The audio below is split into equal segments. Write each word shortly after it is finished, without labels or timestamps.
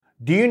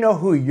Do you know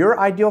who your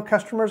ideal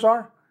customers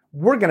are?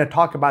 We're going to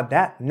talk about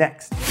that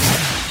next.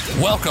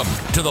 Welcome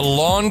to the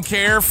Lawn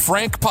Care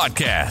Frank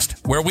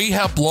podcast, where we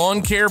help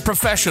lawn care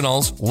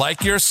professionals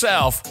like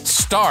yourself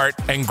start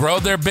and grow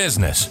their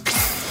business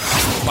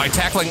by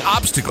tackling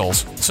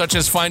obstacles such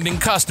as finding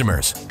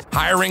customers,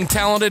 hiring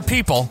talented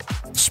people,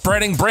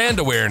 spreading brand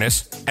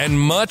awareness, and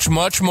much,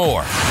 much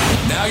more.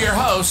 Now your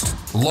host,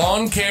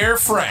 Lawn Care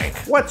Frank.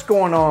 What's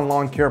going on,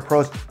 lawn care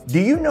pros? Do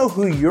you know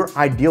who your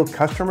ideal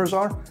customers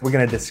are? We're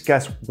going to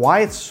discuss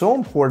why it's so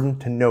important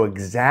to know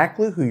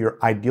exactly who your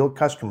ideal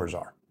customers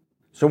are.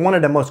 So one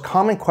of the most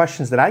common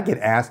questions that I get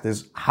asked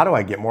is, how do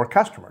I get more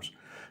customers?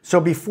 So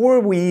before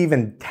we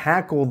even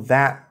tackle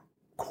that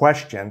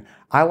question,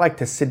 I like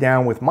to sit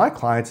down with my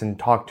clients and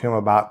talk to them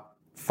about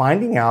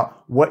finding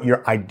out what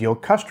your ideal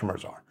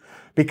customers are.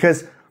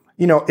 Because,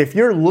 if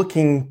you're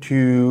looking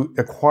to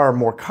acquire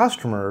more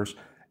customers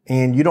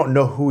and you don't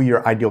know who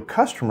your ideal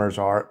customers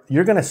are,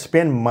 you're going to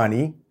spend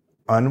money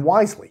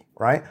unwisely,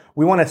 right?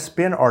 We want to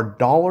spend our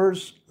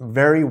dollars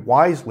very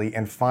wisely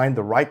and find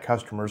the right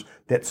customers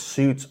that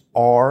suits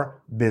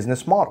our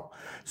business model.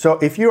 So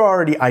if you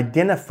already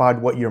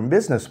identified what your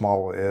business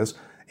model is,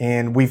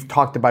 and we've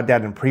talked about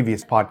that in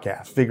previous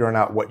podcasts, figuring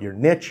out what your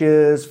niche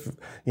is,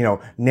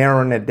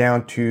 narrowing it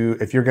down to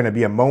if you're going to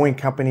be a mowing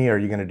company, are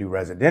you going to do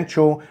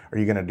residential? Are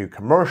you going to do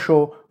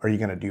commercial? Are you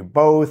going to do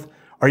both?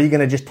 Are you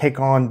going to just take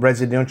on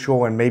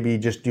residential and maybe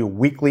just do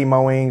weekly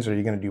mowings? Are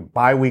you going to do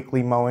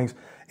bi-weekly mowings?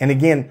 And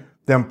again,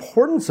 the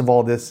importance of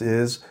all this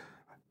is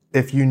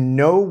if you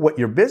know what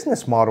your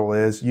business model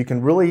is, you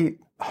can really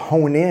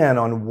hone in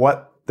on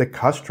what the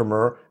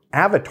customer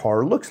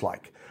avatar looks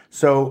like.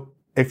 So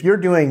if you're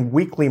doing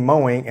weekly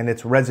mowing and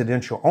it's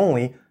residential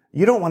only,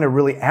 you don't want to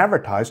really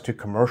advertise to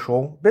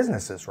commercial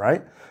businesses,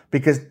 right?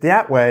 Because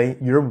that way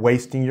you're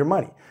wasting your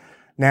money.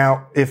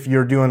 Now, if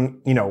you're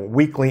doing,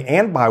 weekly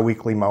and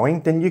bi-weekly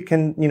mowing, then you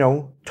can,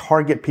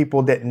 target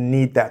people that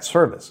need that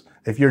service.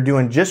 If you're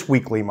doing just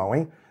weekly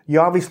mowing, you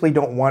obviously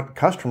don't want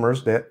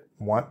customers that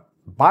want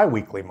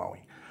bi-weekly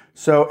mowing.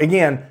 So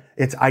again,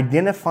 it's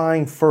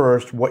identifying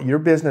first what your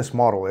business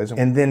model is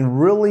and then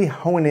really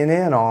honing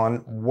in on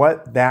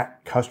what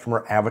that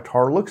customer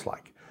avatar looks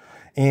like.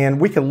 And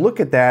we can look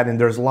at that, and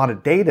there's a lot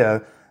of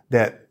data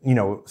that,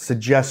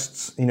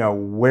 suggests,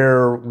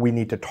 where we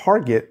need to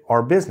target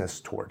our business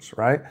towards,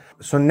 right?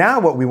 So now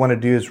what we want to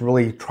do is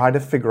really try to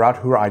figure out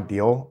who our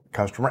ideal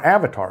customer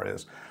avatar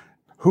is.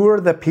 Who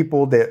are the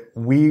people that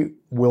we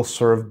will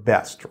serve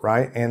best,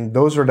 right? And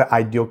those are the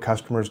ideal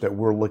customers that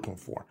we're looking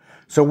for.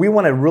 So we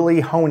want to really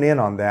hone in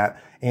on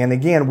that. And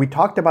again, we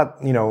talked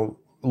about,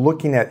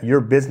 looking at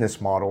your business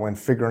model and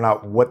figuring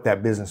out what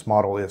that business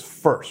model is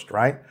first,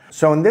 right?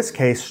 So in this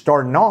case,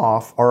 starting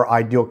off, our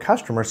ideal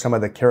customer, some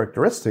of the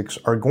characteristics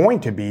are going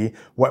to be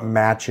what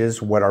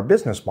matches what our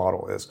business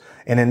model is.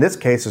 And in this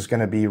case, it's going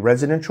to be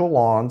residential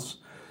lawns,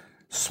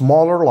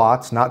 smaller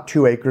lots, not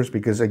 2 acres,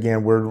 because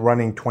again, we're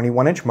running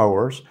 21-inch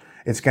mowers.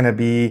 It's going to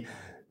be,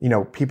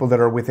 people that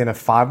are within a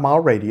 5-mile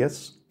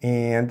radius.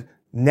 And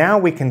now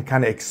we can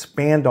kind of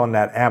expand on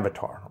that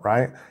avatar,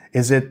 right?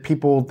 Is it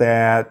people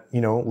that,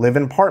 live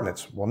in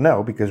apartments? Well,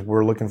 no, because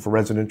we're looking for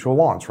residential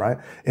lawns, right?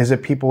 Is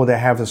it people that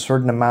have a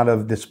certain amount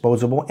of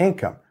disposable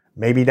income?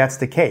 Maybe that's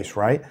the case,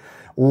 right?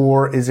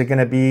 Or is it going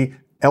to be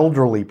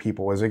elderly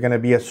people? Is it going to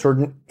be a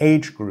certain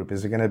age group?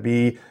 Is it going to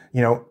be,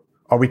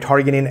 are we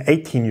targeting an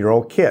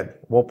 18-year-old kid?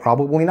 Well,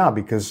 probably not,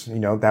 because,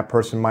 that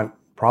person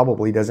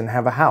probably doesn't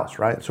have a house,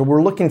 right? So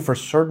we're looking for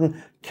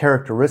certain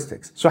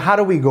characteristics. So how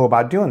do we go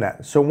about doing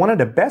that? So one of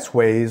the best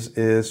ways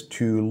is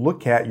to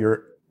look at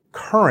your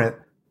current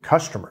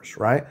customers,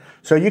 right?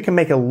 So you can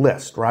make a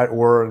list, right?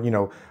 Or,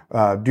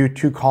 do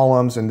 2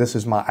 columns, and this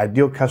is my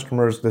ideal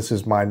customers. This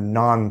is my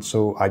non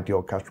so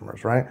ideal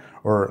customers, right?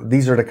 Or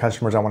these are the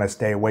customers I want to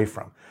stay away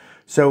from.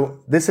 So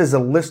this is a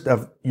list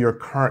of your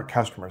current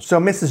customers. So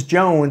Mrs.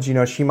 Jones,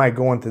 she might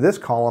go into this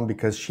column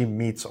because she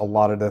meets a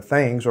lot of the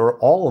things or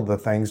all of the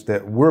things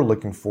that we're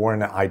looking for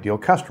in an ideal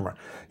customer.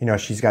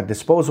 She's got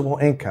disposable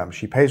income.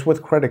 She pays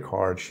with credit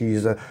cards.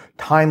 She's a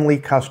timely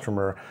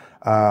customer.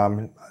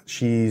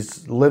 She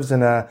lives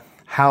in a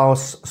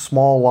house,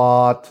 small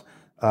lot,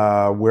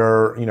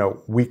 where,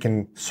 we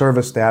can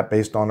service that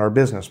based on our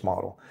business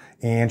model.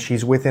 And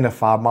she's within a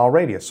 5-mile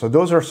radius. So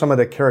those are some of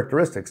the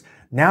characteristics.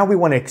 Now we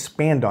want to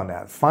expand on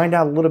that. Find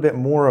out a little bit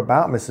more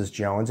about Mrs.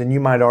 Jones, and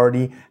you might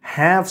already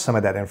have some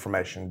of that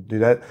information.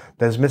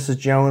 Does Mrs.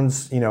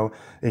 Jones,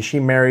 is she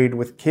married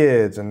with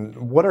kids?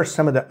 And what are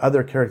some of the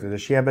other characters?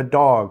 Does she have a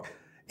dog?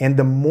 And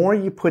the more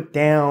you put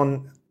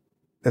down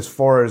as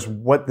far as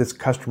what this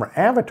customer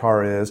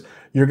avatar is,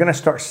 you're going to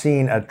start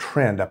seeing a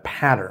trend, a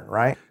pattern,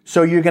 right?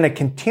 So you're going to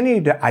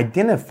continue to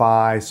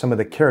identify some of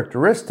the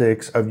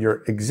characteristics of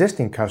your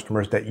existing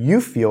customers that you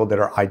feel that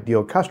are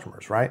ideal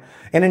customers, right?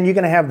 And then you're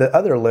going to have the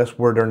other list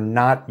where they're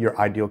not your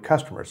ideal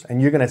customers.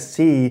 And you're going to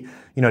see,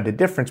 the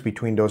difference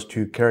between those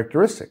 2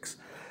 characteristics.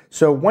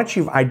 So once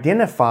you've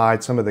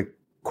identified some of the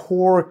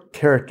core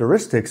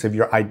characteristics of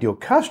your ideal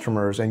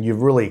customers and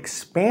you've really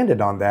expanded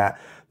on that,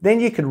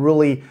 then you could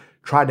really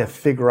try to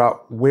figure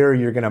out where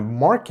you're going to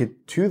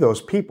market to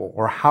those people,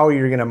 or how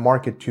you're going to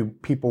market to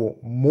people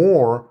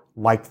more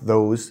like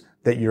those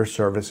that you're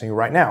servicing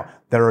right now,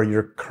 that are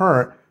your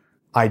current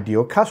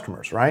ideal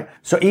customers, right?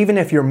 So even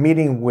if you're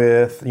meeting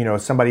with,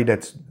 somebody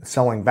that's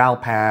selling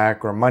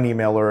Valpak or Money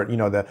Mailer,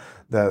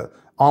 the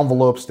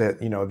envelopes that,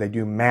 they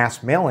do mass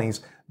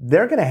mailings,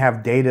 they're going to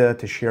have data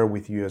to share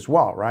with you as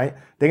well, right?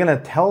 They're going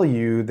to tell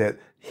you that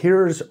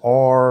here's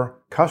our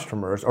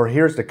customers, or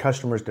here's the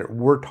customers that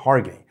we're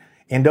targeting.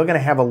 And they're going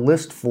to have a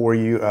list for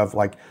you of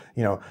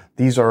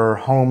these are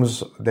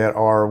homes that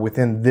are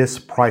within this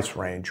price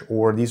range,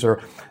 or these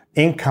are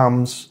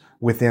incomes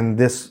within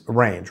this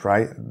range,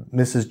 right?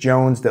 Mrs.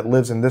 Jones that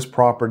lives in this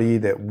property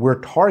that we're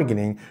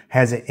targeting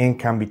has an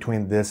income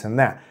between this and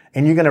that.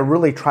 And you're going to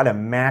really try to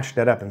match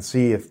that up and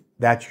see if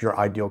that's your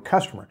ideal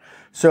customer.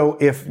 So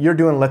if you're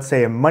doing, let's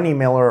say, a Money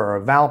Mailer or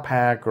a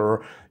Valpak,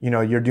 or,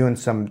 you're doing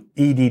some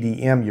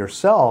EDDM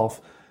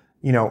yourself,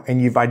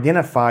 and you've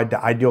identified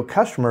the ideal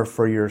customer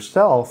for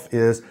yourself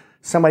is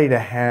somebody that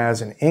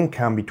has an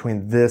income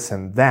between this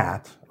and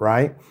that,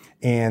 right?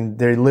 And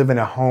they live in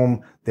a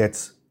home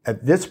that's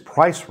at this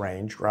price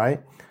range,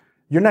 right?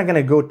 You're not going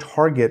to go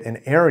target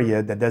an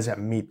area that doesn't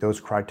meet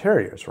those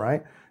criteria,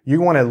 right?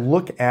 You want to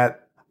look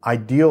at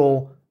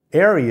ideal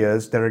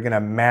areas that are going to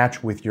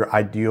match with your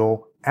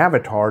ideal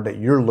avatar that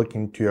you're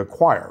looking to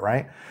acquire,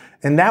 right?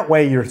 And that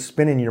way you're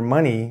spending your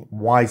money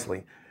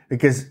wisely.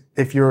 Because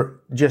if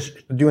you're just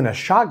doing a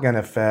shotgun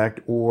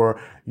effect,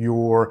 or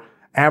you're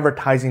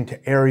advertising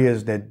to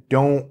areas that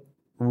don't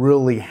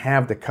really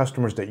have the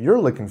customers that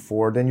you're looking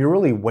for, then you're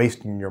really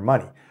wasting your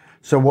money.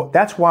 So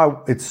that's why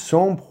it's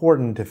so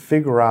important to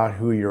figure out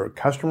who your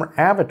customer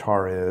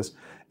avatar is,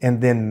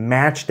 and then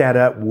match that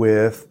up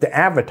with the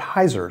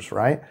advertisers,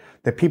 right?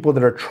 The people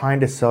that are trying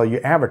to sell you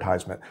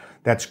advertisement.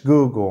 That's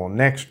Google,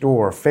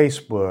 Nextdoor,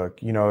 Facebook.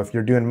 If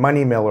you're doing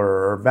Money Mailer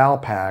or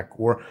Valpak,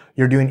 or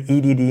you're doing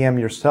EDDM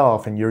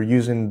yourself and you're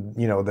using,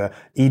 the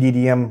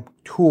EDDM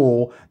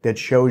tool that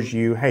shows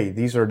you, hey,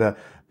 these are the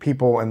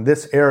people in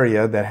this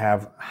area that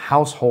have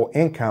household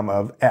income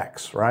of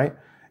X, right?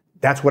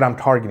 That's what I'm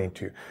targeting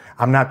to.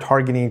 I'm not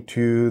targeting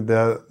to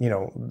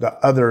the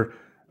other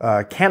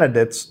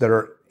candidates that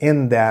are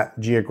in that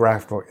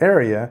geographical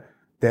area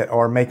that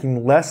are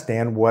making less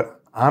than what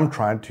I'm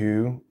trying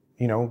to,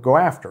 go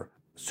after.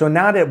 So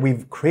now that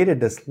we've created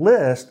this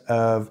list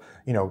of,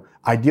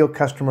 ideal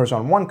customers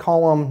on one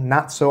column,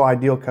 not so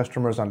ideal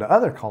customers on the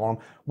other column,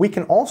 we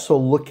can also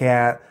look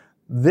at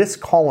this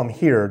column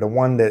here, the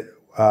one that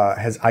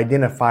has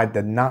identified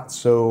the not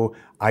so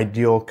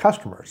ideal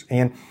customers.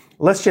 And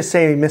let's just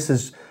say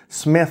Mrs.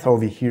 Smith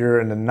over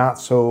here in the not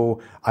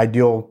so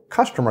ideal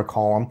customer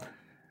column,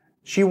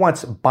 she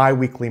wants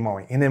biweekly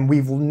mowing. And then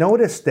we've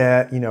noticed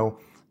that,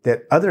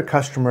 that other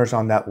customers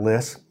on that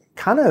list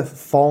kind of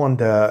fall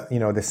into,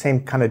 the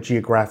same kind of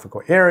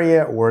geographical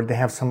area, or they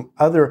have some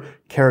other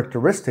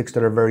characteristics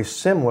that are very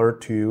similar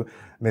to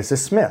Mrs.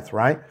 Smith,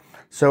 right?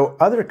 So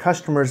other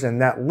customers in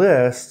that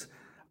list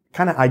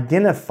kind of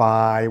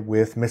identify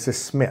with Mrs.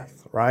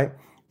 Smith, right?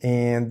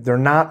 And they're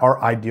not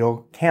our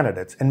ideal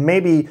candidates. And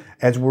maybe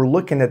as we're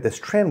looking at this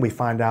trend, we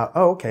find out,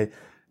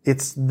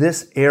 it's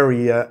this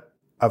area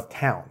of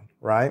town,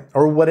 right?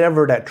 Or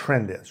whatever that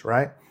trend is,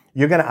 right?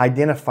 You're going to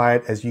identify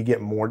it as you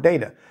get more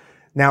data.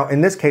 Now,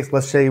 in this case,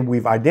 let's say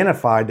we've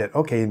identified that,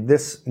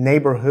 this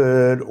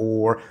neighborhood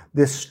or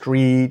this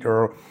street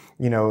or,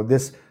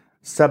 this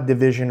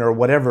subdivision or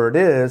whatever it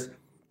is,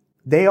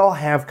 they all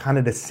have kind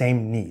of the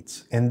same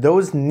needs. And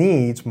those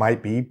needs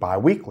might be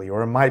biweekly,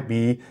 or it might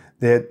be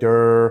that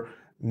they're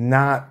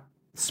not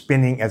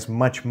spending as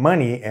much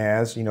money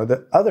as,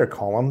 the other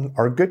column,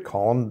 our good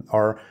column,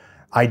 our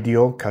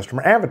ideal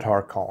customer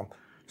avatar column.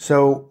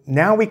 So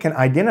now we can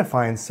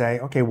identify and say,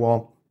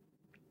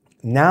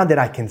 now that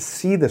I can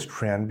see this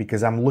trend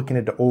because I'm looking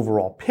at the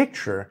overall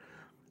picture,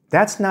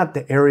 that's not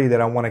the area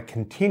that I want to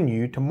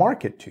continue to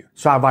market to.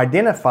 So I've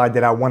identified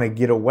that I want to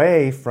get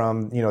away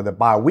from, the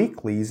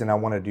biweeklies, and I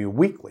want to do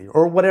weekly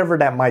or whatever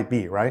that might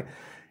be, right?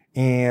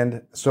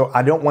 And so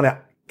I don't want to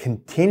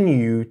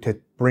continue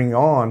to bring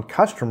on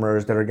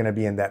customers that are going to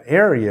be in that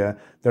area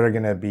that are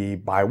going to be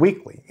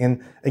biweekly.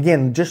 And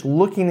again, just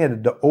looking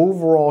at the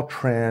overall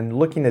trend,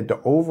 looking at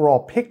the overall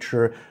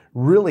picture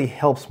really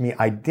helps me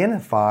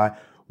identify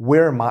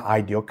where my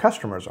ideal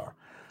customers are.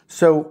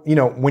 So,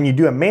 when you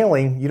do a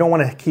mailing, you don't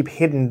want to keep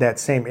hitting that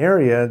same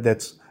area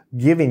that's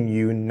giving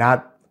you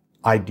not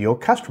ideal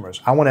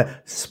customers. I want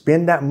to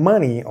spend that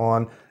money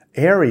on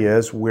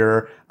areas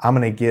where I'm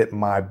going to get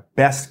my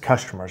best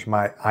customers,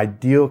 my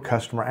ideal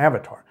customer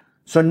avatar.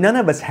 So none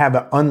of us have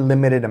an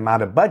unlimited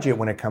amount of budget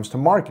when it comes to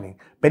marketing.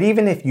 But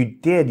even if you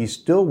did, you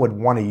still would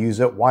want to use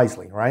it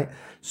wisely, right?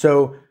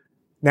 So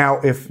now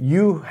if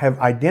you have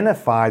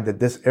identified that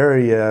this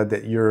area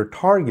that you're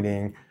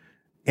targeting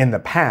in the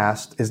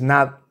past is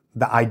not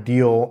the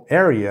ideal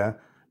area,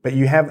 but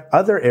you have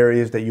other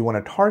areas that you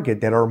want to target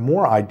that are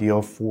more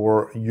ideal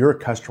for your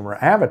customer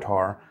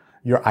avatar,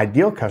 your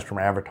ideal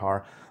customer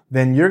avatar,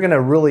 then you're going to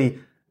really,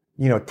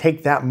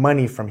 take that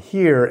money from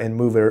here and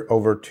move it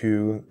over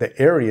to the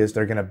areas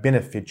that are going to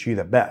benefit you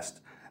the best.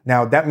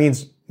 Now, that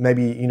means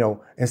maybe,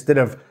 instead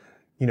of,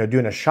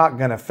 doing a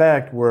shotgun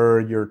effect where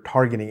you're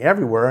targeting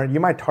everywhere, you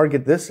might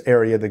target this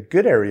area, the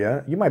good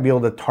area. You might be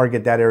able to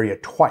target that area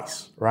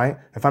twice, right?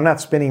 If I'm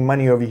not spending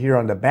money over here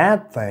on the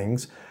bad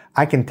things,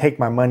 I can take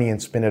my money and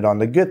spend it on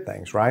the good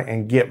things, right?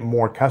 And get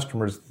more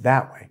customers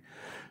that way.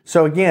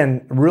 So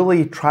again,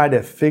 really try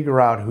to figure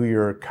out who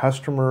your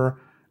customer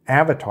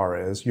avatar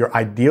is, your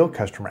ideal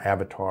customer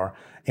avatar,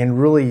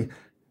 and really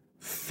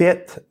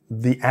fit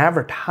the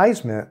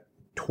advertisement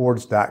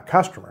towards that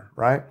customer,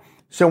 right?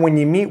 So when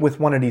you meet with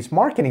one of these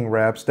marketing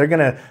reps, they're going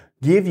to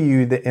give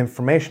you the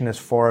information as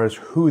far as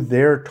who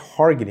they're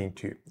targeting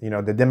to,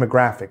 the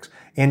demographics.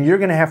 And you're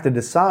going to have to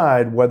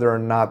decide whether or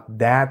not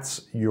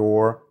that's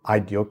your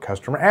ideal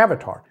customer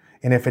avatar.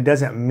 And if it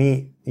doesn't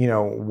meet,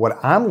 what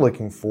I'm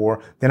looking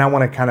for, then I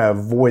want to kind of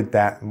avoid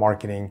that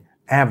marketing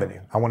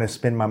avenue. I want to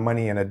spend my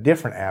money in a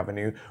different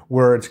avenue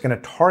where it's going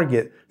to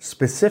target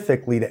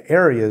specifically the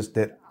areas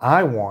that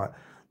I want,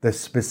 the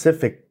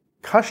specific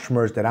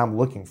customers that I'm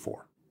looking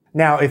for.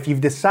 Now, if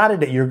you've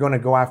decided that you're going to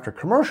go after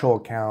commercial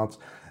accounts,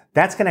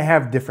 that's going to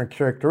have different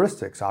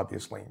characteristics,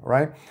 obviously,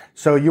 right?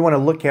 So you want to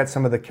look at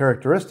some of the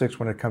characteristics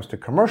when it comes to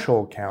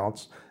commercial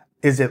accounts.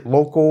 Is it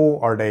local?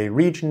 Are they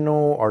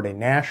regional? Are they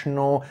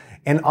national?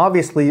 And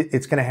obviously,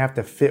 it's going to have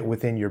to fit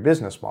within your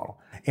business model.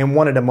 And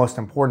one of the most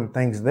important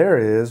things there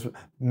is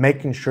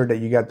making sure that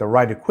you got the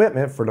right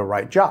equipment for the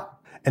right job.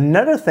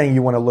 Another thing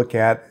you want to look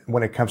at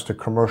when it comes to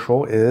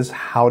commercial is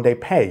how they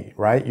pay,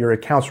 right? Your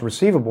accounts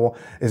receivable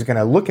is going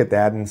to look at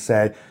that and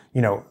say,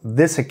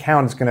 this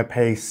account is going to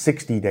pay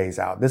 60 days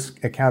out. This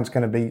account is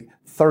going to be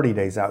 30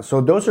 days out.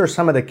 So those are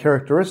some of the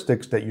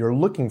characteristics that you're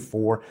looking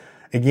for.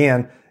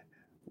 Again,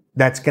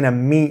 that's going to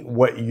meet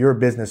what your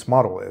business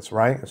model is,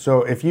 right?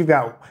 So if you've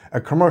got a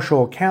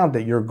commercial account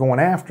that you're going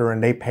after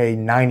and they pay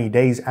 90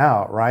 days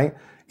out, right?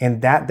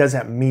 And that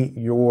doesn't meet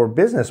your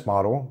business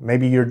model.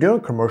 Maybe you're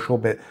doing commercial,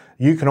 but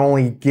you can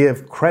only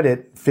give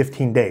credit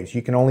 15 days.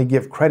 You can only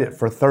give credit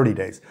for 30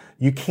 days.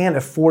 You can't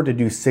afford to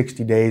do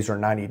 60 days or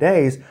 90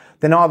 days.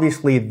 Then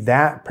obviously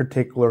that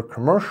particular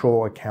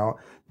commercial account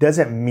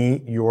doesn't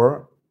meet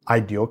your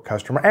ideal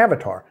customer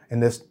avatar.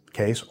 In this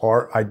case,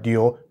 our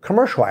ideal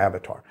commercial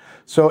avatar.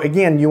 So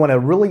again, you want to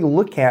really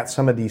look at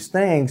some of these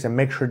things and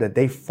make sure that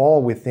they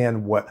fall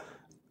within what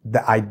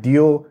the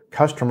ideal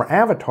customer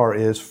avatar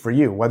is for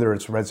you, whether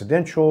it's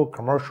residential,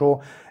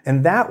 commercial,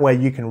 and that way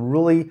you can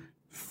really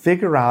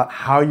figure out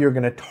how you're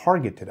going to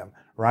target to them,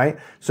 right?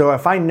 So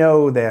if I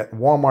know that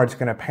Walmart's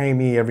going to pay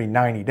me every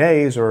 90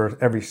 days or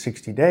every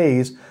 60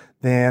 days,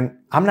 then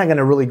I'm not going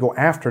to really go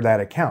after that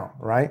account,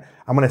 right?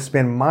 I'm going to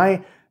spend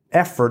my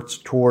efforts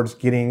towards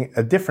getting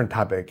a different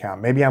type of account.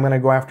 Maybe I'm going to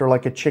go after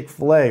like a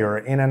Chick-fil-A or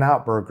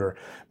In-N-Out Burger.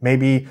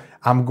 Maybe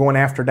I'm going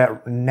after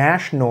that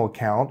national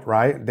account,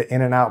 right? The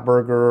In-N-Out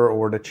Burger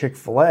or the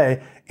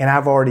Chick-fil-A, and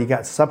I've already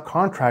got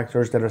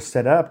subcontractors that are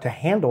set up to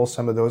handle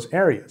some of those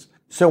areas.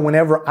 So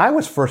whenever I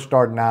was first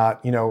starting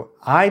out,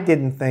 I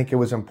didn't think it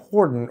was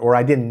important, or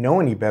I didn't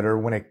know any better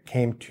when it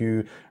came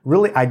to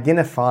really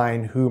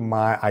identifying who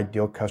my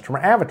ideal customer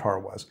avatar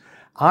was.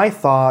 I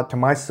thought to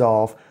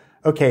myself,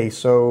 okay,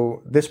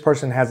 so this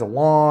person has a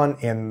lawn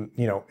and,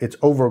 it's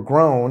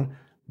overgrown,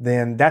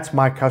 then that's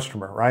my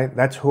customer, right?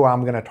 That's who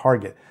I'm going to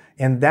target.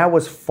 And that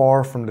was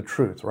far from the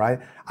truth, right?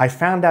 I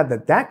found out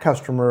that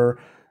customer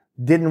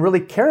didn't really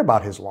care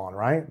about his lawn,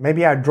 right?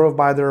 Maybe I drove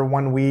by there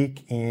one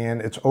week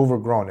and it's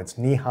overgrown, it's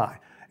knee high.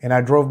 And I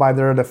drove by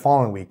there the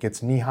following week,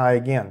 it's knee high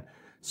again.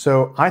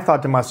 So I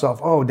thought to myself,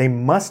 oh, they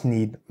must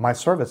need my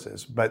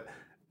services. But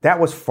that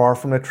was far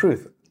from the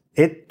truth.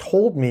 It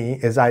told me,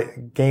 as I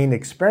gained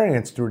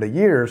experience through the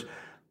years,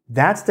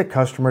 that's the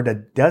customer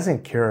that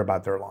doesn't care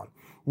about their lawn.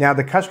 Now,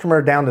 the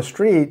customer down the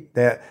street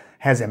that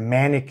has a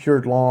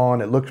manicured lawn,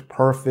 it looks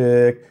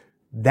perfect,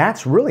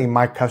 that's really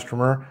my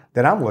customer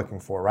that I'm looking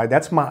for, right?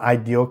 That's my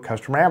ideal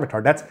customer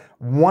avatar. That's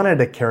one of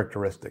the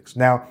characteristics.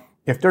 Now,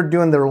 if they're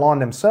doing their lawn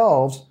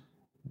themselves,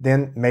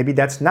 then maybe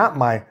that's not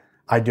my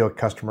ideal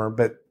customer.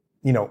 But,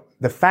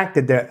 the fact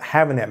that they're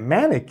having it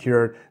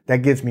manicured, that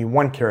gives me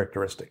one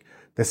characteristic.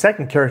 The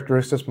second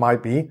characteristic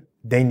might be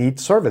they need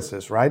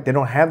services, right? They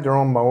don't have their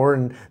own mower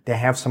and they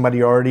have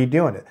somebody already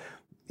doing it.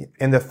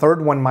 And the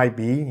third one might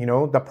be,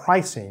 the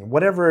pricing,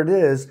 whatever it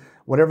is,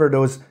 whatever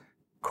those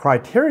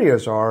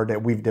criterias are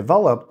that we've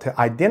developed to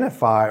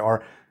identify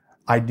our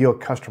ideal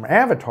customer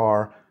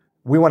avatar,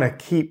 we want to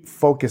keep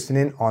focusing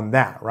in on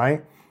that,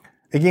 right?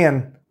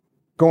 Again,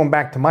 going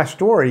back to my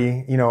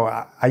story,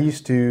 I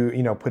used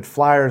to, put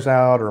flyers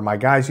out, or my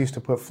guys used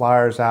to put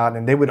flyers out,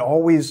 and we would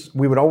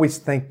always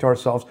think to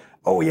ourselves,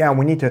 oh yeah,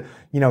 we need to,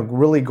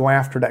 really go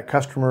after that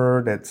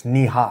customer that's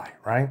knee high,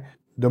 right?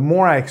 The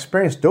more I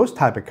experienced those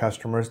type of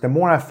customers, the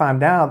more I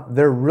found out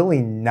they're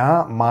really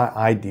not my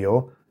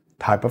ideal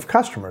type of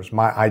customers,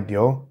 my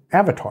ideal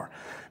avatar.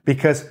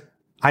 Because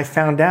I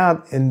found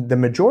out in the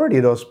majority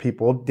of those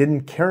people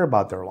didn't care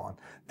about their lawn.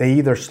 They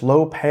either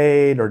slow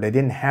paid or they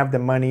didn't have the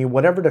money,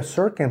 whatever the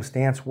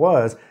circumstance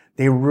was,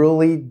 they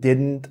really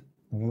didn't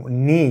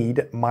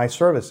need my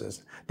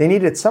services. They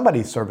needed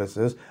somebody's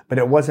services, but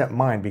it wasn't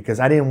mine because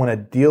I didn't want to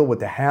deal with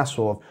the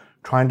hassle of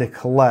trying to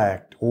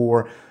collect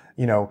or,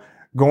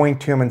 going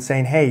to them and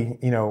saying, hey,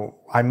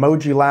 I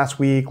mowed you last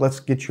week. Let's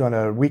get you on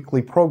a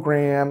weekly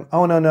program.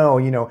 Oh,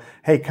 no.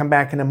 Hey, come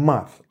back in a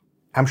month.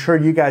 I'm sure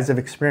you guys have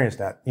experienced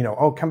that.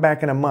 Come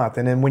back in a month.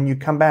 And then when you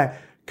come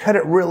back, cut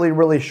it really,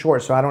 really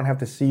short so I don't have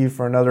to see you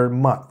for another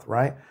month,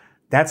 right?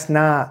 That's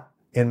not,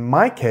 in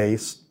my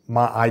case,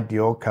 my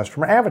ideal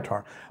customer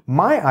avatar.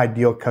 My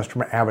ideal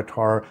customer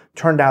avatar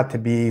turned out to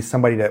be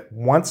somebody that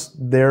wants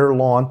their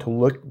lawn to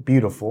look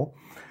beautiful.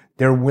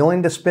 They're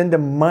willing to spend the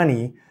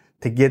money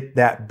to get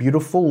that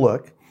beautiful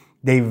look.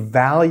 They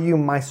value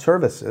my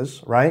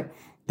services, right?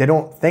 They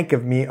don't think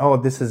of me, oh,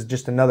 this is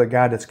just another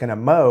guy that's going to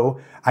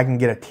mow. I can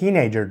get a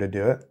teenager to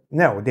do it.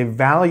 No, they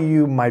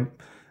value my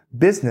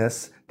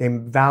business. They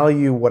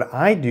value what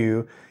I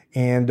do,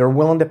 and they're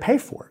willing to pay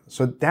for it.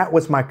 So that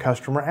was my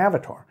customer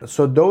avatar.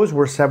 So those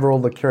were several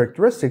of the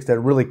characteristics that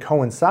really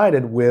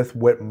coincided with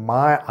what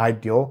my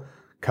ideal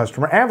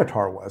customer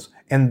avatar was.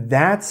 And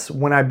that's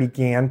when I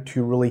began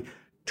to really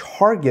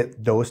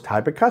target those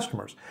type of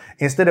customers.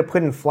 Instead of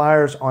putting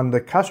flyers on the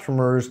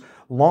customers'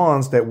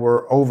 lawns that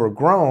were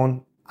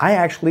overgrown, I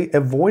actually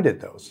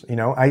avoided those.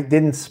 I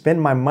didn't spend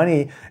my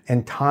money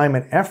and time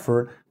and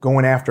effort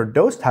going after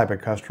those type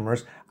of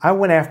customers. I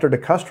went after the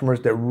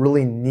customers that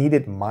really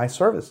needed my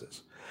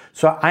services.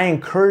 So I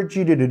encourage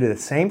you to do the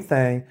same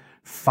thing.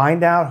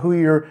 Find out who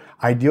your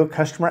ideal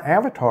customer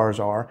avatars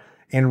are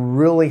and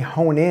really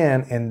hone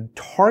in and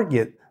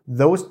target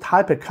those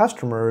type of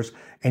customers,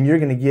 and you're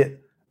going to get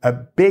a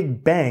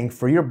big bang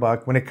for your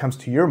buck when it comes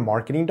to your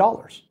marketing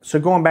dollars. So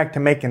going back to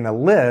making a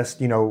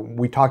list,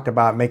 we talked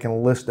about making a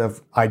list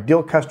of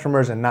ideal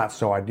customers and not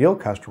so ideal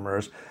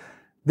customers.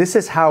 This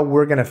is how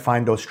we're going to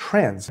find those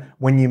trends.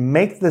 When you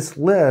make this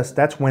list,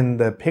 that's when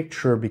the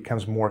picture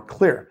becomes more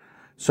clear.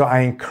 So I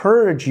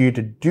encourage you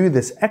to do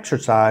this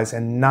exercise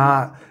and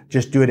not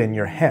just do it in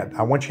your head.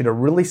 I want you to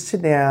really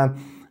sit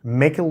down,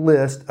 make a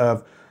list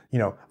of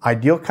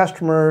ideal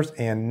customers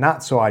and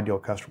not so ideal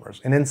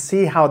customers, and then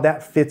see how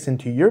that fits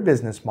into your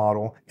business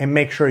model and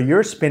make sure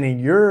you're spending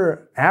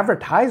your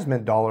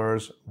advertisement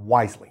dollars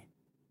wisely.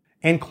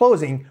 In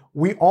closing,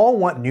 we all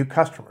want new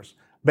customers,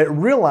 but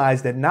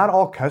realize that not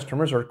all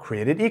customers are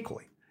created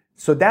equally.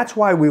 So that's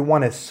why we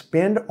want to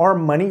spend our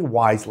money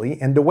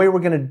wisely. And the way we're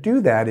going to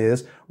do that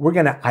is we're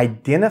going to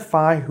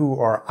identify who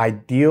our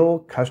ideal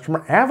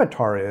customer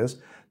avatar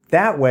is.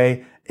 That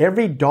way,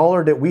 every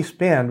dollar that we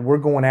spend, we're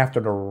going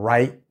after the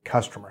right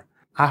customer.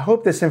 I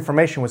hope this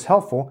information was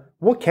helpful.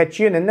 We'll catch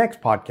you in the next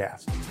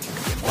podcast.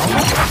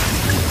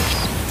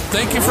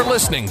 Thank you for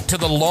listening to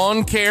the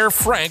Lawn Care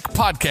Frank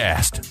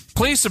podcast.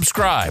 Please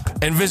subscribe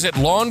and visit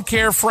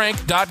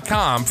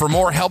lawncarefrank.com for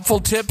more helpful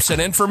tips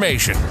and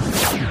information.